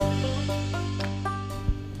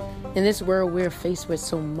In this world, we're faced with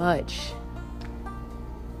so much.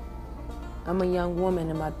 I'm a young woman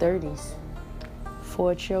in my 30s,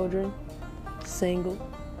 4 children, single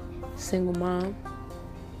mom,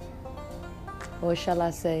 or shall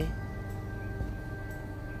I say,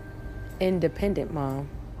 independent mom,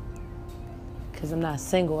 because I'm not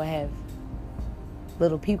single. I have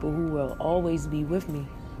little people who will always be with me.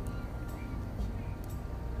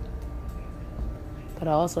 But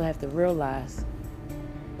I also have to realize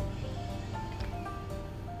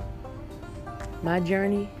my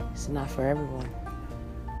journey is not for everyone.